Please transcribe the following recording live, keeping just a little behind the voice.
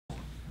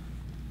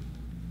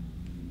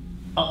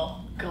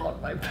Oh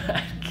god, my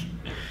back.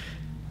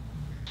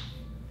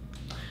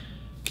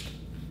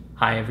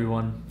 Hi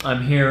everyone,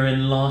 I'm here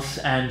in Los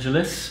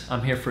Angeles.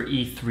 I'm here for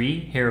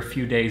E3, here a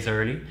few days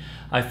early.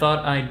 I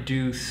thought I'd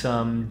do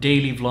some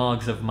daily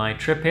vlogs of my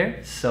trip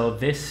here. So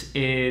this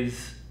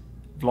is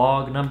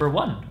vlog number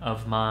 1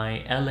 of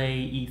my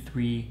LA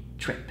E3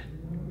 trip.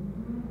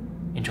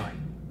 Enjoy.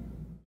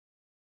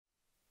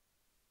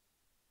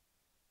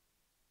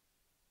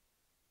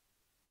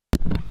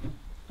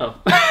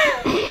 Oh.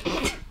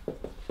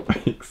 Are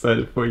you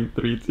excited for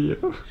E3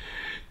 too?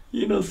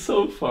 You know,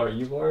 so far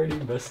you've already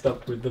messed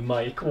up with the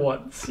mic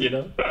once, you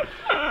know?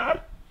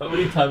 How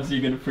many times are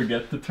you gonna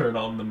forget to turn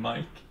on the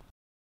mic?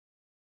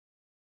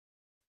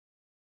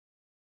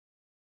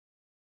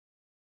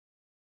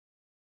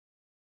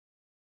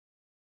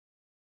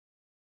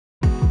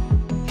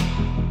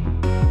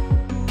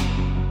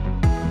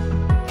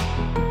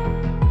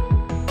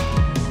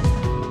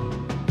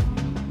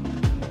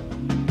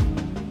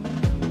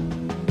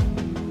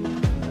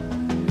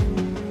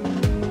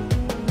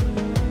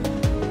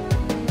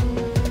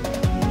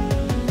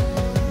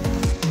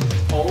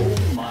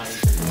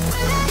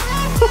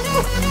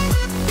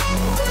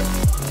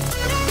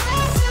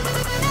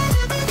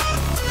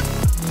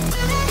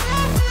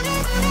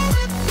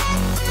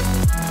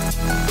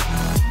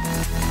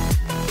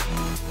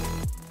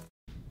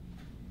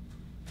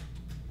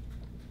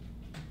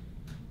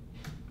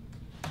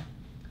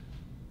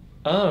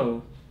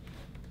 Oh,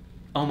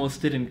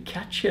 almost didn't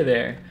catch you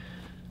there.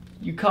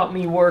 You caught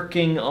me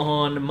working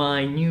on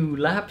my new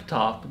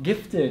laptop,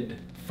 gifted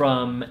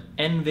from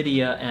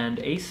NVIDIA and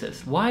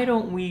Asus. Why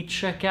don't we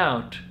check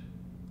out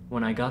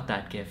when I got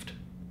that gift?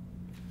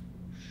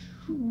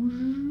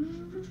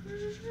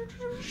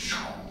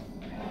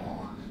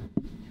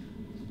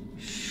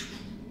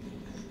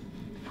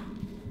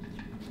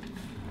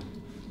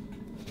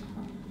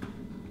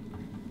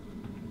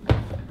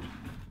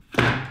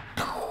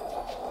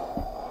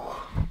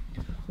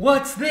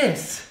 What's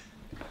this?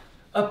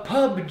 A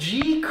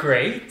PUBG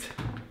crate?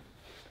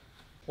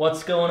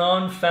 What's going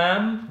on,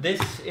 fam?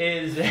 This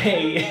is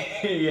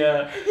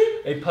a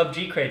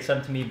PUBG crate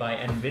sent to me by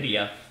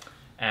NVIDIA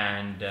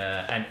and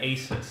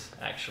Asus,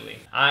 actually.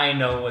 I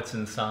know what's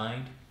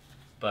inside,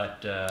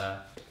 but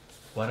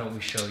why don't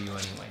we show you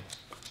anyway?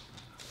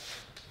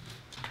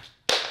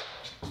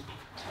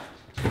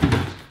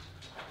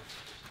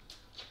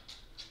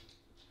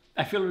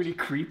 I feel really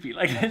creepy,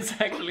 like this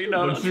actually.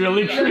 No, That's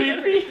really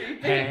creepy.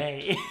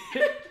 Hey.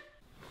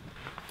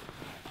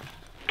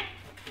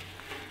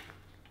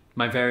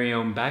 My very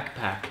own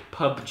backpack,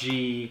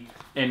 PUBG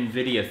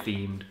NVIDIA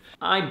themed.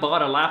 I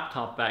bought a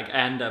laptop bag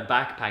and a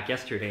backpack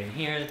yesterday, and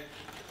here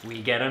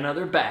we get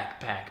another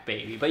backpack,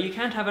 baby. But you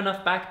can't have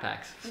enough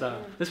backpacks,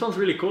 so this one's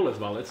really cool as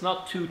well. It's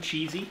not too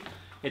cheesy.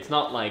 It's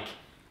not like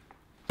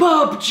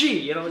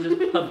PUBG, you know, just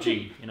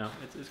PUBG, you know.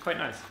 It's quite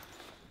nice.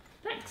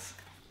 Thanks.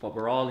 What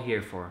we're all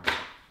here for.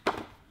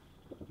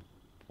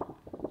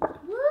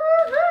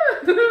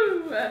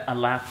 A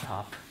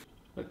laptop.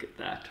 Look at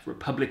that.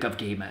 Republic of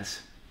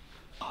Gamers.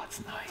 Oh,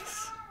 it's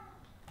nice.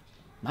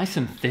 Nice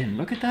and thin.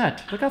 Look at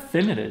that. Look how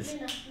thin it is. No,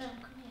 come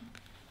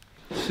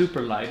here.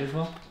 Super light as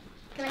well.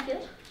 Can I feel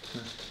it?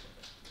 No.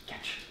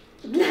 Catch.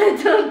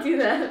 Don't do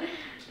that.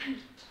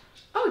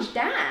 Oh,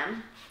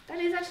 damn. That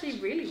is actually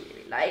really,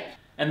 really light.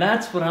 And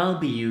that's what I'll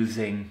be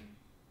using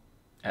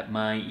at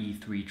my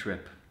E3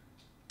 trip.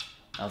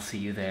 I'll see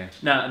you there.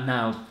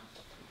 Now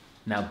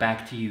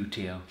back to you,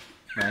 Theo.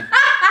 Right?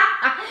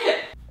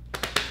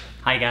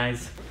 Hi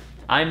guys.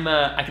 I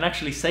can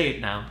actually say it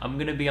now. I'm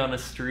gonna be on a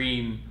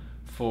stream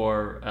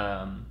for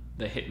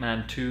the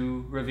Hitman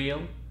 2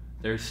 reveal.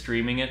 They're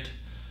streaming it.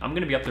 I'm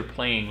gonna be up there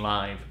playing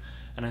live,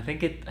 and I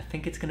think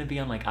it's gonna be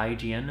on like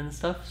IGN and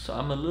stuff. So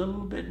I'm a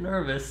little bit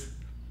nervous,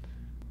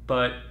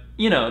 but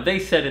you know, they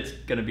said it's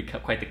gonna be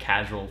quite the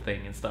casual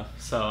thing and stuff.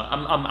 So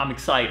I'm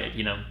excited.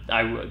 You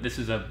know, this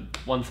is a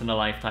once in a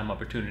lifetime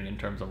opportunity in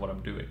terms of what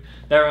I'm doing.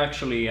 They're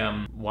actually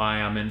why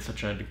I'm in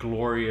such a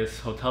glorious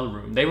hotel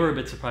room. They were a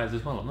bit surprised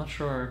as well. I'm not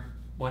sure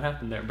what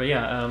happened there, but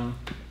yeah,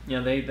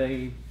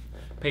 they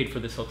paid for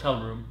this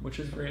hotel room, which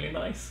is really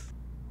nice.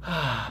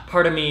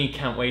 Part of me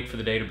can't wait for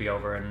the day to be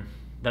over, and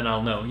then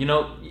I'll know. You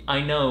know, I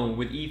know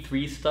with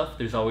E3 stuff,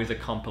 there's always a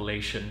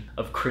compilation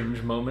of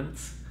cringe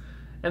moments.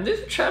 And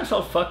there's a chance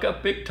I'll fuck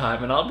up big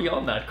time, and I'll be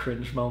on that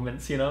cringe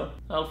moments, you know?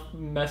 I'll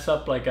mess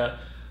up like a...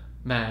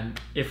 Man,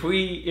 if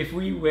we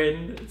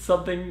win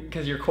something,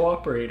 because you're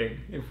cooperating,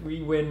 if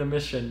we win a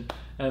mission,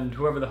 and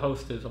whoever the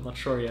host is, I'm not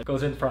sure yet,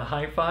 goes in for a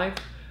high five,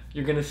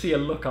 you're gonna see a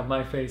look on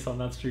my face on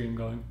that stream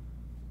going...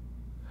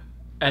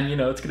 And, you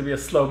know, it's gonna be a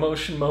slow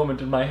motion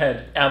moment in my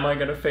head. Am I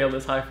gonna fail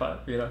this high five,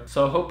 you know?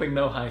 So hoping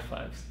no high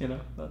fives, you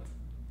know?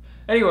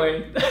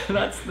 Anyway,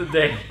 that's the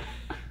day.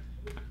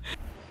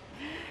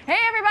 Hey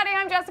everybody,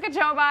 I'm Jessica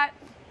Jobot.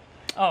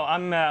 Oh,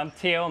 I'm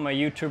Theo, I'm a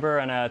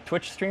YouTuber and a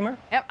Twitch streamer.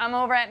 Yep, I'm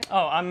over at...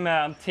 Oh,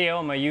 I'm Theo,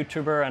 I'm a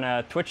YouTuber and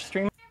a Twitch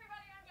streamer. Hey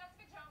everybody, I'm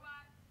Jessica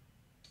Jobot.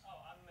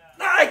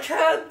 Oh, I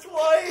can't!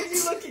 Why are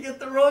you looking at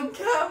the wrong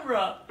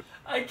camera?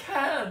 I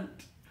can't!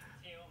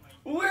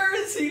 Where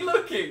is he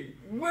looking?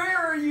 Where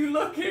are you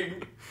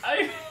looking?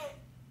 I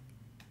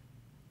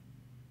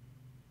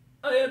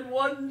had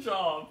one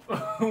job.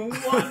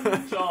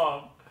 One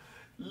job.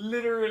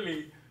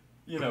 Literally,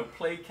 you know,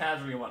 play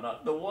casually and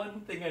whatnot. The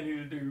one thing I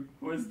needed to do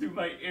was do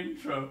my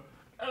intro.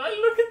 And I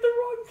look at the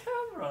wrong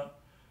camera.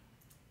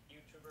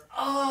 YouTuber.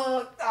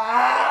 Oh,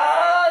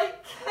 I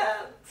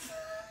can't.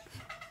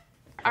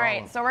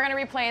 Alright, so we're gonna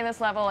replay this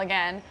level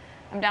again.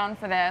 I'm down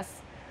for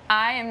this.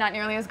 I am not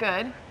nearly as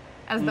good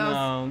as those.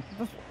 No.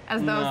 As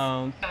those.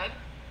 No. Good.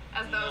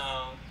 As those.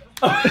 No.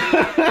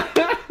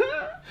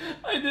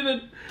 I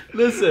didn't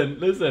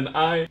listen.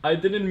 I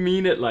didn't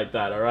mean it like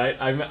that. All right.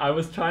 I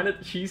was trying to.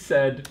 She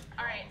said.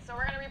 All right. So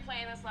we're gonna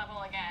replay this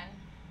level again.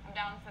 I'm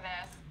down for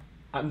this.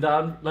 I'm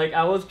down. Like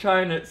I was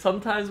trying to.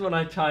 Sometimes when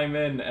I chime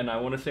in and I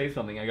want to say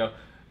something, I go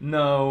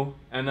no,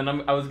 and then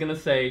I was gonna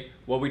say,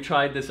 well, we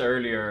tried this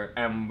earlier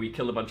and we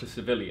killed a bunch of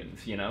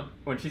civilians. You know.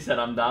 When she said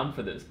I'm down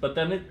for this, but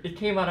then it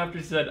came out after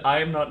she said I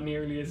am not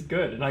nearly as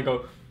good, and I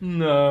go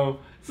no.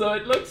 So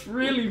it looks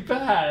really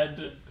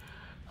bad.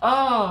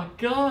 Oh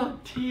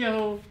god,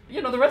 Tio.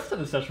 You know, the rest of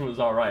the session was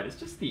alright. It's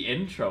just the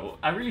intro.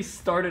 I really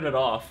started it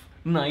off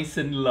nice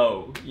and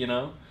low, you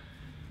know?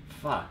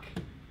 Fuck.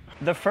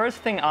 The first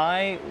thing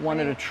I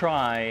wanted to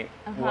try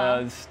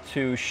was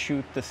to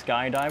shoot the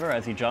skydiver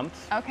as he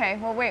jumps. Okay.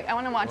 Well, wait. I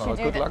want to watch you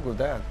do Good that. luck with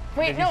that.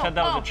 Wait, Because no. you said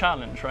that was no. a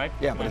challenge, right?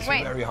 Yeah, but it's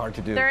Wait, very hard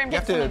to do. they're You in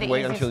have some of to the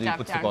wait easy until you stuff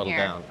put the down bottle here.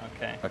 down.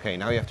 Okay. Okay,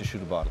 now you have to shoot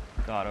the bottle.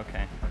 God,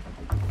 okay.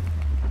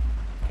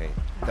 Okay,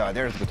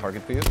 there's the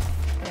target for you.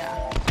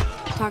 Yeah.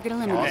 Target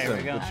eliminated. There we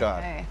Awesome, go. good shot.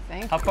 Okay.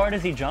 Thank How you. far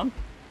does he jump?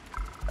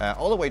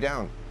 All the way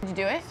down. Did you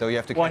do it? So you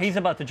have to Well, catch, he's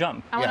about to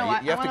jump. I wanna yeah, wa-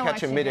 you have I to wanna catch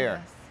watch him you do midair.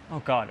 this. Oh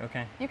God,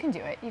 okay. You can do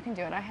it. You can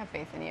do it. I have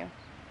faith in you.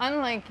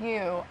 Unlike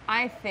you,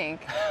 I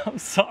think I'm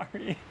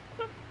sorry.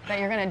 that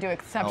you're gonna do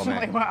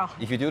exceptionally well.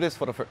 If you do this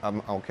for the first,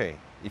 okay.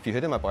 If you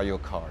hit him, I buy you a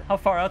car. How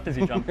far out does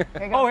he jump? Here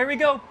you go. Oh, here we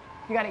go.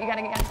 You got it. You got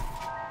it. You got it.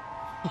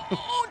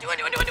 Oh, do it.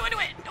 Do it. Do it. Do it. Do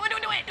it. Do it. Do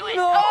it. Do it.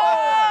 No!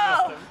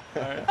 Oh!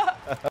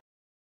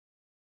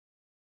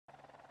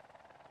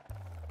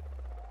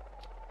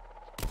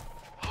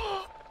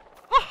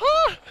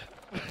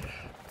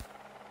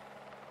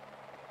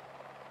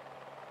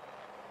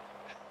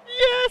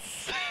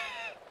 Yes!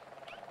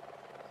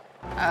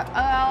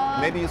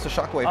 Maybe use the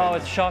shockwave. Oh,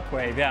 in it's there.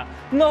 shockwave, yeah.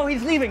 No,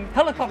 he's leaving.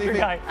 Helicopter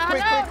Leaving. guy. Oh,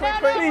 Quick, no, quick, no,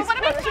 quick, no. please. What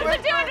am I supposed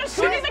to do? I'm just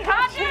shooting the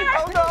copter.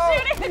 Oh, no.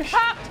 Shooting the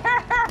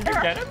copter. Did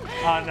you get him?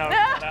 Oh, no.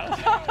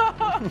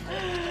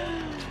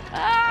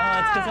 Oh,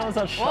 it's because I was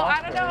on shockwave. Well,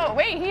 I don't know.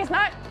 Wait, he's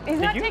not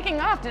you? taking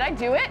off. Did I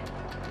do it?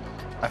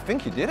 I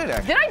think you did it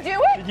actually. Did I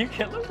do it? Did you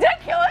kill him? Did I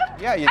kill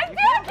him? Yeah, you I did.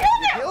 I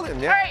killed him. killed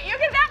him, yeah. All right, you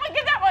get that one.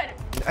 Get that one.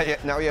 Yeah,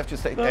 now you have to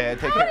take How care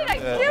did of I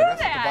the do rest of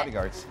the that?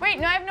 bodyguards. Wait,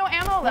 no, I have no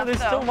ammo No, left. there's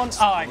though. still one.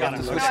 Oh, I got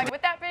him. You have to So,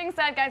 with that being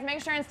said, guys,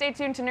 make sure and stay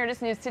tuned to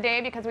Nerdist News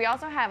today because we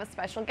also have a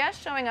special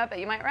guest showing up that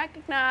you might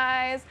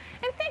recognize.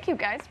 And thank you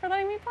guys for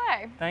letting me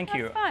play. Thank That's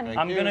you. Fun. Thank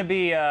I'm you. gonna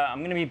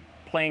be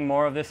playing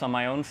more of this on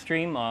my own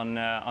stream on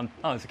oh,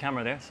 there's a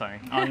camera there. Sorry,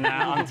 on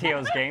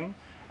Tio's game.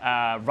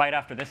 Right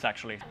after this,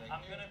 actually.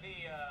 I'm gonna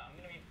be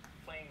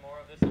playing more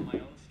of this on my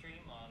own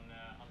stream on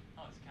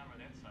oh, there's a camera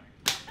there. Sorry,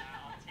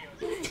 on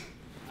Tio's game.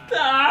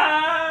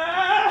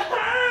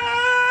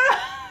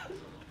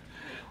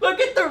 Look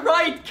at the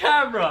right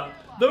camera.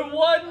 The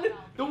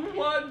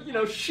one, you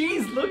know,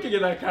 she's looking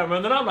at that camera,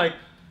 and then I'm like,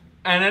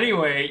 and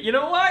anyway, you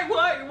know, why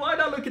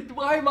not look at,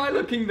 why am I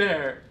looking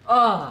there?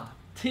 Ah,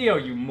 Tio,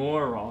 you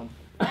moron.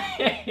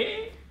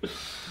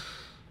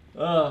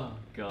 Oh,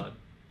 God.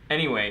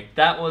 Anyway,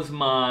 that was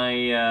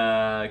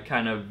my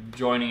kind of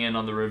joining in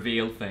on the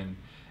reveal thing.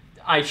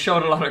 I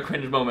showed a lot of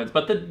cringe moments,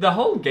 but the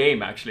whole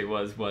game actually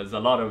was a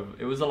lot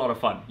of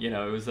fun. You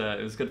know, it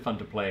was good fun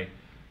to play.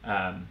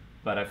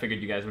 But I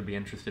figured you guys would be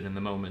interested in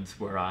the moments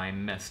where I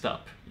messed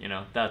up. You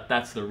know,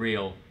 that's the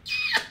real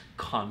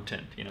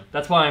content. You know,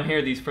 that's why I'm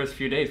here these first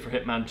few days for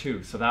Hitman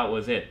 2. So that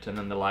was it, and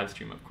then the live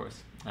stream, of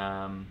course.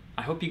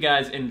 I hope you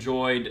guys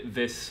enjoyed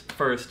this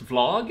first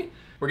vlog.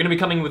 We're gonna be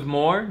coming with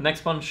more.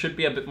 Next one should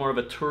be a bit more of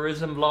a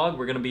tourism vlog.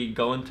 We're gonna be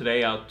going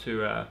today out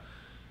to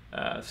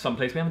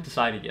someplace we haven't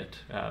decided yet,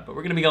 but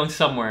we're gonna be going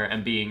somewhere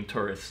and being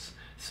tourists.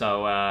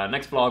 So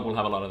next vlog we'll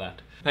have a lot of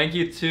that. Thank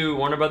you to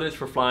Warner Brothers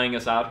for flying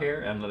us out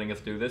here and letting us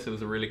do this. It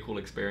was a really cool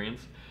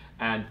experience.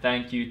 And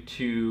thank you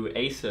to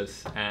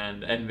Asus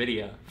and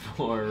Nvidia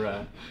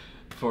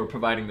for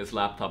providing this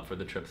laptop for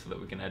the trip so that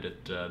we can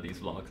edit these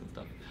vlogs and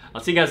stuff. I'll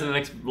see you guys in the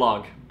next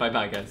vlog. Bye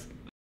bye, guys.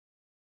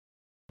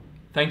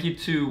 Thank you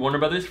to Warner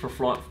Brothers for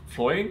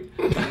flying.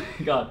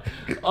 God,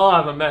 oh,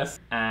 I'm a mess.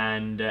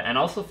 And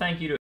also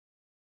thank you to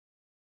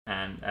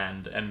and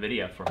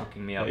Nvidia for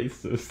hooking me up.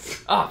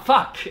 Asus. Oh,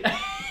 fuck!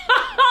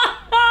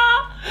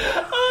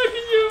 Oh,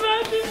 can you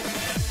imagine?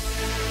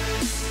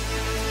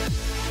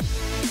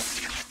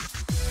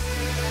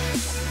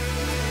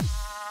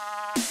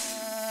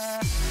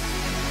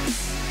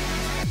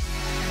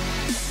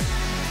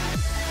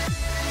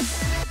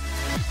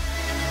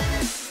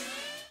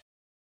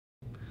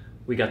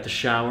 We got the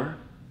shower.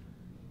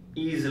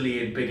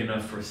 Easily big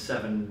enough for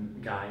 7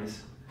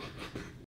 guys.